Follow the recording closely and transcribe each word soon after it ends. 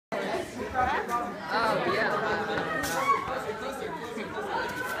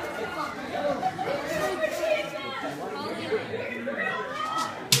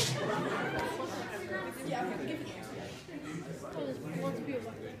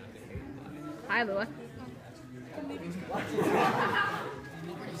Hi, Lua.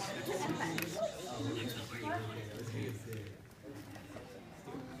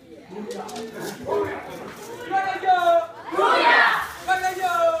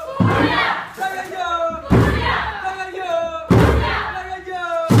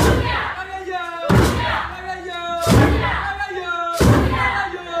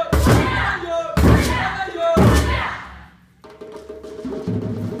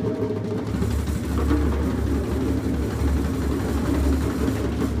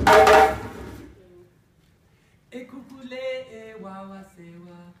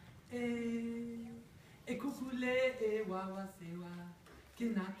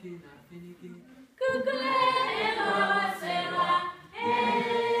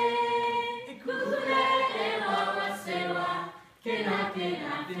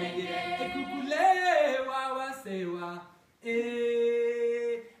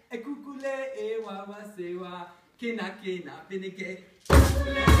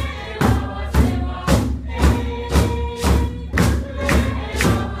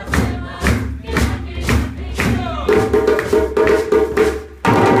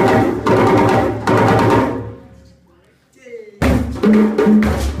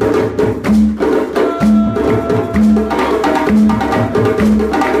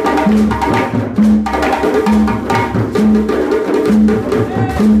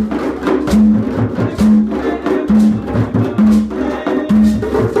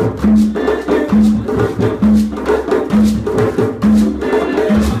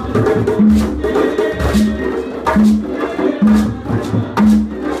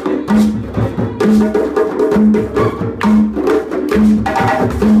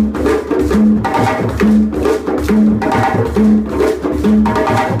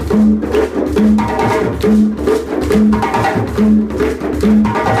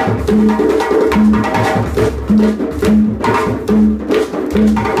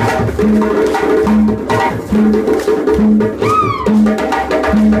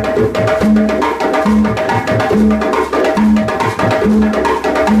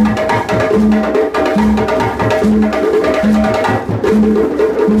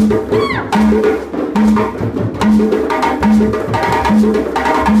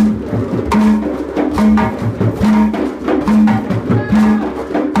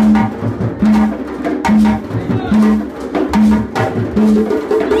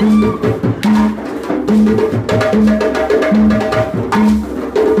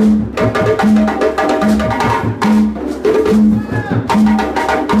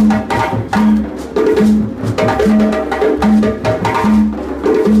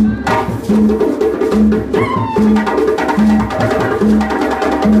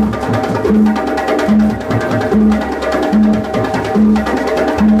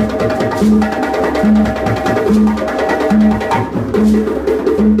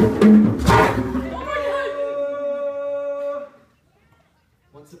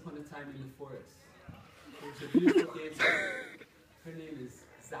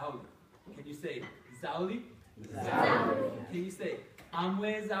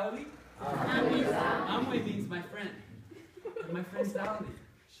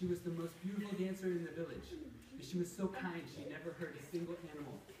 She was so kind, she never hurt a single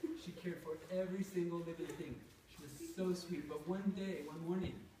animal. She cared for every single living thing. She was so sweet, but one day, one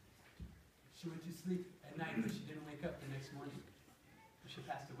morning, she went to sleep at night, but she didn't wake up the next morning. She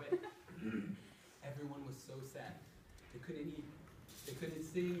passed away. Everyone was so sad. They couldn't eat, they couldn't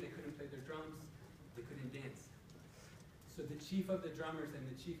sing, they couldn't play their drums, they couldn't dance. So the chief of the drummers and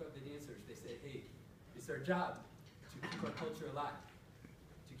the chief of the dancers, they said, hey, it's our job to keep our culture alive,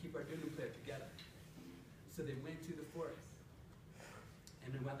 to keep our player together. So they went to the forest.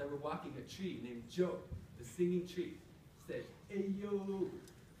 And then while they were walking, a tree named Joe, the singing tree, said, hey, yo,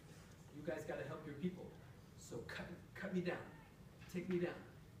 you guys got to help your people. So cut me down. Take me down.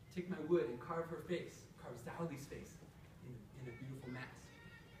 Take my wood and carve her face, carve Zauli's face in a beautiful mask.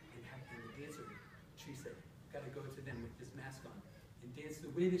 And the dancer tree said, got to go to them with this mask on and dance the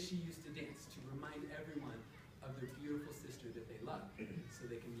way that she used to dance to remind everyone of their beautiful sister that they love so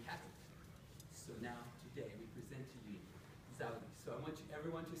they can be happy. So now, today, we present to you Zauli. So I want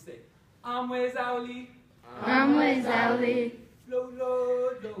everyone to say, Amwe Zauli. Amwe Zauli. Lo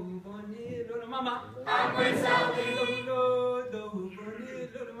lo lo boni lo mama. Amwe Zauli. Lo lo boni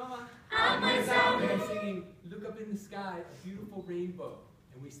lo mama. Amwe Zauli. We're singing, look up in the sky, a beautiful rainbow.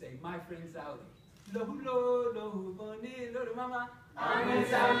 And we say, my friend Zauli. Lo lo lo boni lo mama. Amwe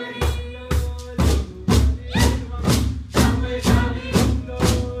Zauli. Lo lo boni lo mama. Amwe Zauli. Lo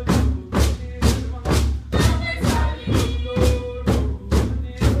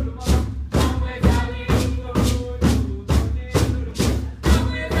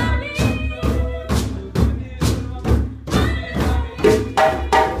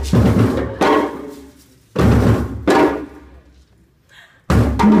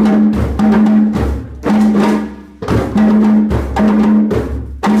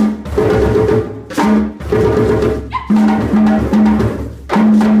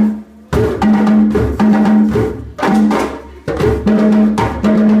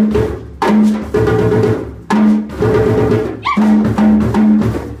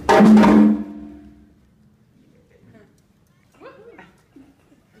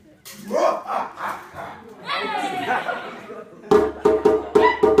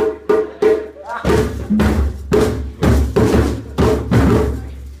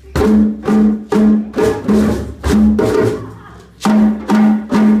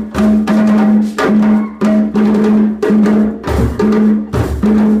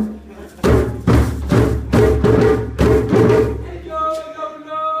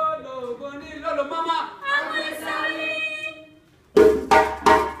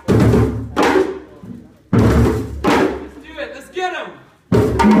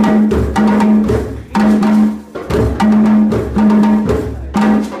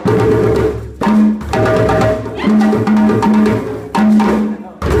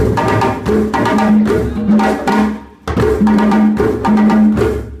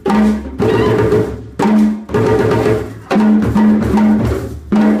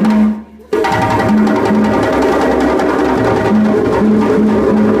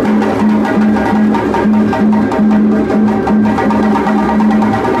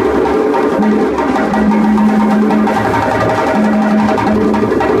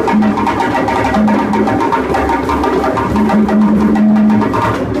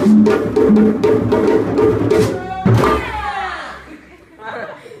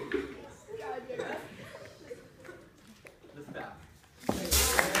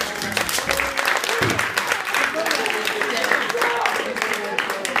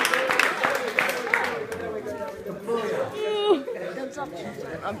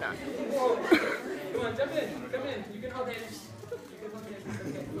I'm not. Come on, jump in. Come in. You can hold hands. You can hold hands.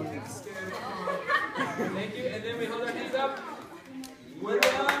 Okay. Thank you. And then we hold our hands up. One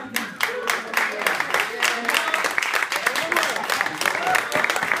down.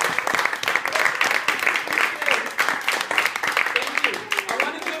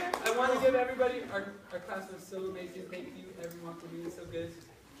 I want to give everybody, our class was so amazing. Thank you everyone for being so good.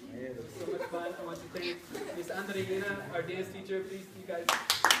 It was so much fun. I want to thank Miss Andreina, our dance teacher. Please, you guys.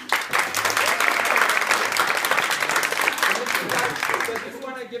 So I just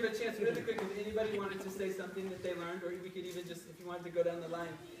want to give a chance really quick if anybody wanted to say something that they learned, or we could even just, if you wanted to go down the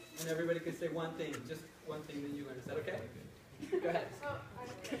line, and everybody could say one thing, just one thing that you learned. Is that okay? Go ahead. Oh,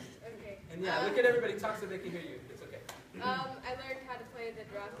 okay. And yeah, look at everybody, talk so they can hear you. It's okay. I learned how to play the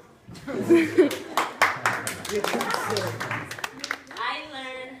drum. I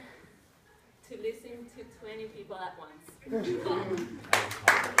learned to listen to 20 people at once.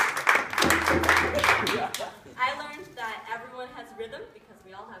 I learned that everyone has rhythm because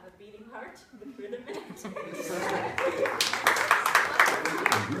we all have a beating heart with rhythm in it. I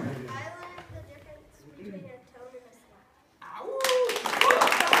learned the difference between a tone and a slap.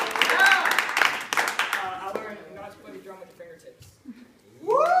 I learned not to play the drum with your fingertips.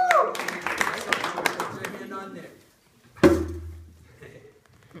 Woo! Put your hand on there.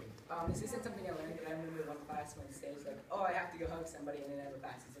 This isn't something I learned, but I remember one class when stage like, oh, I have to go hug somebody, and then I have a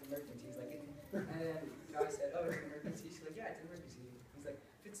class, it's an emergency. He's like, and then Josh said, oh, it's an emergency. She's like, yeah, it's an emergency. He's like,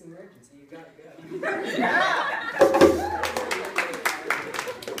 if it's an emergency, you gotta go.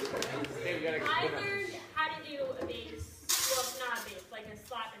 I learned how to do a bass. Well, not a bass, like a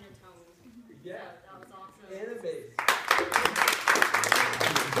slap and a tone. Yeah. That was awesome. And a bass.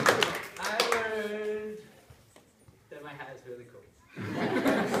 I learned that my hat is really cool. I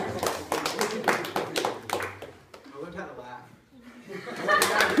learned how to laugh.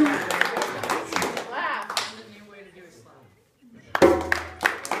 Laugh. That's a new way to do a slap.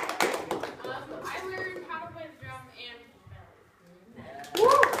 I learned how to play the drum and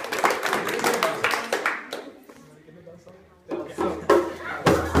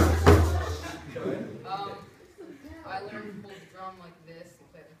I learned to hold the drum like this and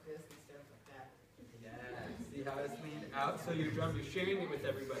play like this instead of like that. Yeah. See how it's leaned out? So your drum, you're sharing it with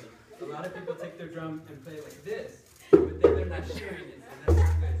everybody. A lot of people take their drum and play like this, but then they're not sharing it, and that's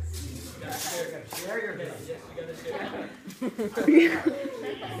not good. You gotta share. Share your drum. Yes, you gotta share.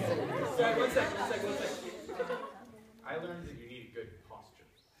 Sorry, one sec. I learned that you need good posture.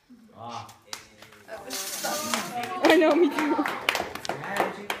 I know, me too. I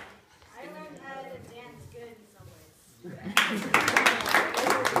learned how to dance good in some ways.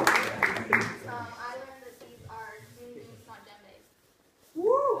 I learned that these are tunes, not djembes.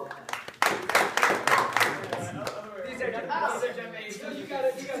 These are djembes. So you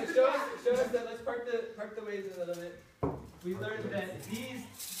gotta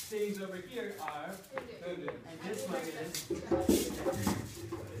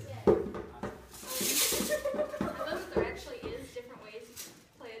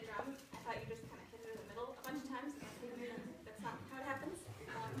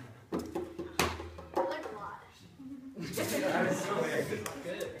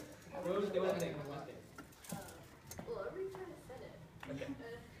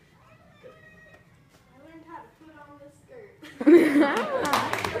I learned how to put on this skirt.